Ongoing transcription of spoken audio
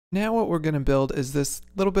Now what we're going to build is this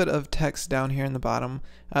little bit of text down here in the bottom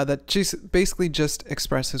that basically just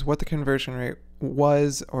expresses what the conversion rate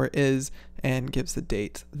was or is and gives the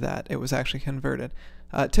date that it was actually converted.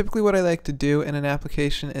 Typically what I like to do in an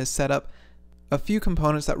application is set up a few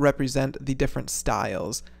components that represent the different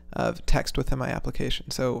styles of text within my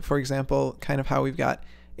application. So for example, kind of how we've got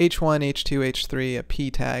H1, H2, H3, a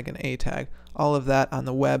P tag, an A tag, all of that on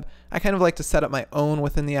the web. I kind of like to set up my own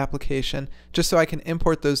within the application just so I can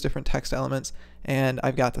import those different text elements and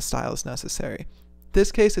I've got the styles necessary.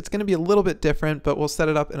 This case it's going to be a little bit different, but we'll set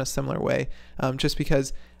it up in a similar way just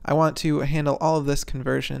because I want to handle all of this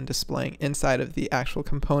conversion displaying inside of the actual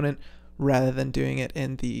component rather than doing it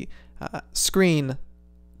in the screen,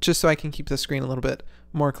 just so I can keep the screen a little bit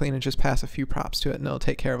more clean and just pass a few props to it and it'll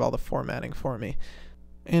take care of all the formatting for me.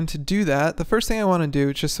 And to do that, the first thing I want to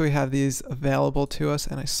do, just so we have these available to us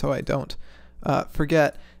and so I don't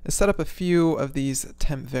forget, is set up a few of these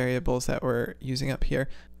temp variables that we're using up here.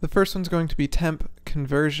 The first one's going to be temp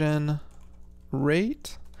conversion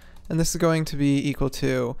rate, and this is going to be equal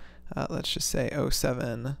to, let's just say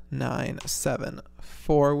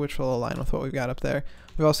 07974, which will align with what we've got up there.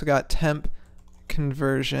 We've also got temp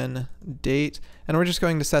conversion date, and we're just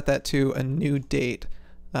going to set that to a new date,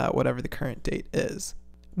 whatever the current date is.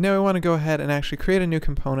 Now we want to go ahead and actually create a new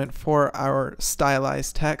component for our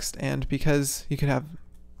stylized text, and because you could have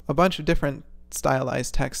a bunch of different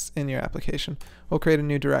stylized texts in your application, we'll create a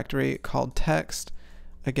new directory called text,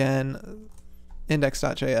 again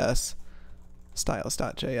index.js,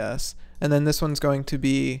 styles.js, and then this one's going to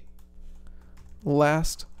be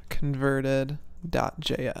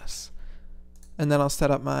lastConverted.js. And then I'll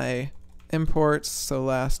set up my imports, so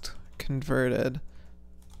last converted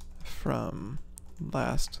from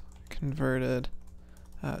last converted,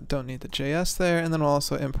 don't need the JS there, and then we'll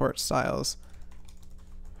also import styles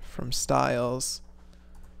from styles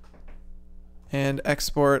and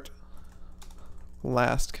export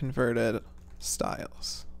last converted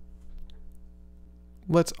styles.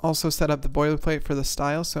 Let's also set up the boilerplate for the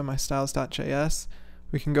styles, so my styles.js.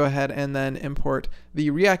 We can go ahead and then import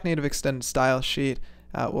the React Native extended style sheet.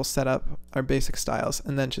 We'll set up our basic styles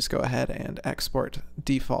and then just go ahead and export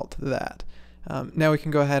default that. Now we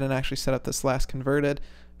can go ahead and actually set up this last converted.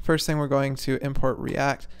 First thing we're going to import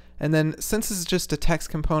React, and then since this is just a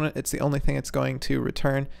text component, it's the only thing it's going to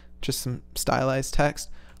return, just some stylized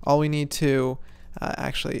text. All we need to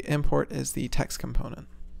actually import is the text component.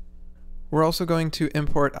 We're also going to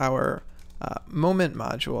import our moment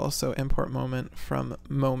module, so import moment from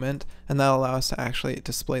moment, and that'll allow us to actually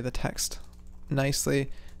display the text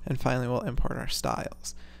nicely, and finally we'll import our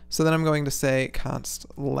styles. So then I'm going to say const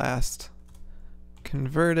last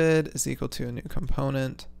converted is equal to a new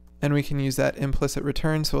component, and we can use that implicit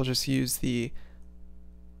return, so we'll just use the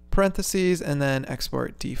parentheses and then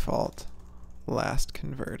export default last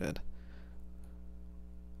converted.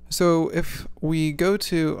 So if we go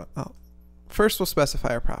to, first we'll specify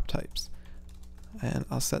our prop types, and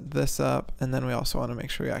I'll set this up, and then we also want to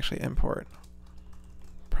make sure we actually import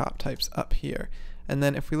prop types up here. And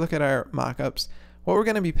then if we look at our mockups, what we're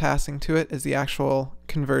going to be passing to it is the actual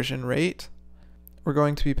conversion rate. We're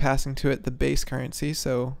going to be passing to it the base currency,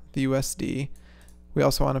 so the USD. We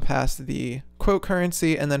also want to pass the quote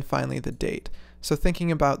currency, and then finally the date. So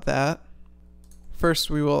thinking about that,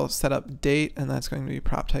 first we will set up date, and that's going to be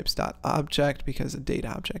prop types.object because a date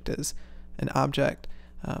object is an object.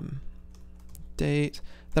 Date.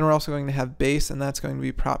 Then we're also going to have base, and that's going to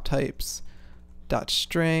be prop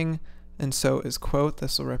types.string, and so is quote.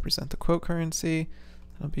 This will represent the quote currency.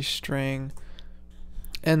 It'll be string.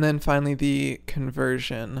 And then finally the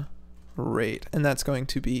conversion rate, and that's going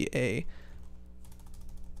to be a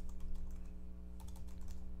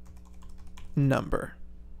number.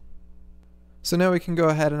 So now we can go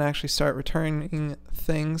ahead and actually start returning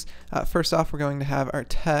things. First off, we're going to have our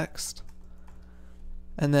text,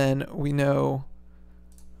 and then we know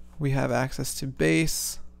we have access to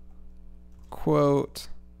base, quote,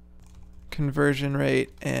 conversion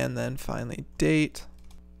rate, and then finally date.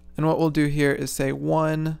 And what we'll do here is say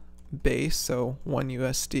 1 base, so 1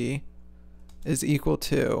 USD, is equal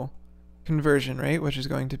to conversion rate, which is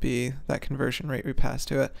going to be that conversion rate we pass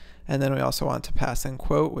to it. And then we also want to pass in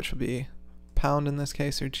quote, which will be pound in this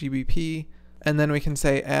case, or GBP. And then we can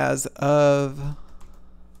say as of,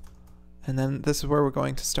 and then this is where we're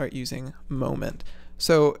going to start using moment.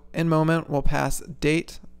 So in moment, we'll pass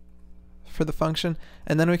date for the function,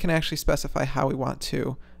 and then we can actually specify how we want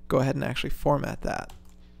to go ahead and actually format that.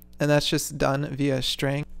 And that's just done via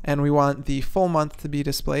string. And we want the full month to be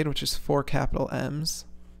displayed, which is 4 capital M's.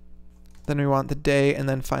 Then we want the day, and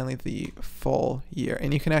then finally the full year.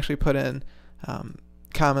 And you can actually put in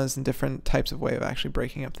commas and different types of way of actually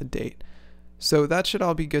breaking up the date. So that should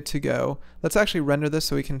all be good to go. Let's actually render this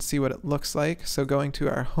so we can see what it looks like. So going to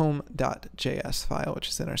our home.js file, which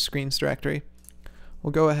is in our screens directory,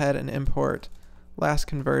 we'll go ahead and import last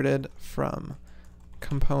converted from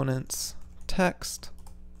components text.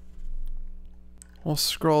 We'll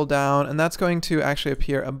scroll down, and that's going to actually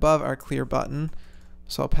appear above our clear button.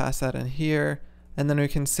 So I'll pass that in here, and then we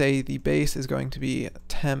can say the base is going to be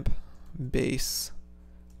temp base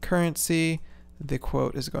currency. The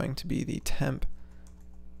quote is going to be the temp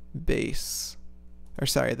base, or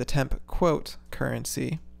sorry, the temp quote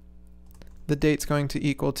currency. The date's going to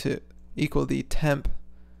equal the temp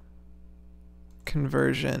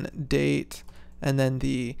conversion date, and then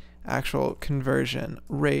the actual conversion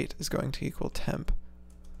rate is going to equal temp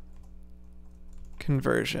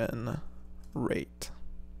conversion rate.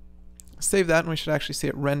 Save that, and we should actually see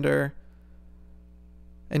it render.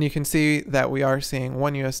 And you can see that we are seeing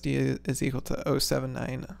 1 USD is equal to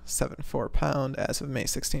 0.7974 pound as of May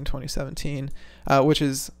 16, 2017, which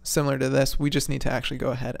is similar to this. We just need to actually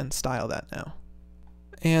go ahead and style that now.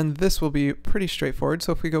 And this will be pretty straightforward.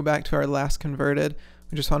 So if we go back to our last converted,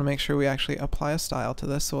 we just want to make sure we actually apply a style to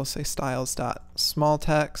this. So we'll say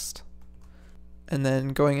styles.smallText. And then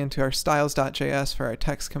going into our styles.js for our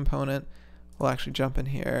text component, we'll actually jump in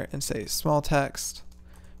here and say small text.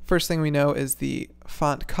 First thing we know is the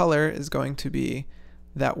font color is going to be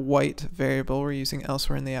that white variable we're using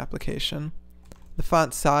elsewhere in the application. The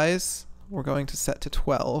font size we're going to set to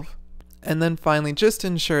 12. And then finally, just to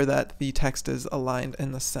ensure that the text is aligned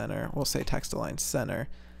in the center, we'll say text align center.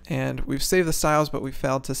 And we've saved the styles, but we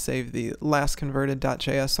failed to save the last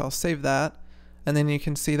converted.js, so I'll save that. And then you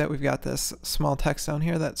can see that we've got this small text down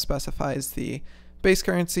here that specifies the base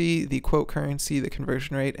currency, the quote currency, the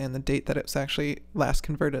conversion rate, and the date that it's actually last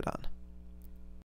converted on.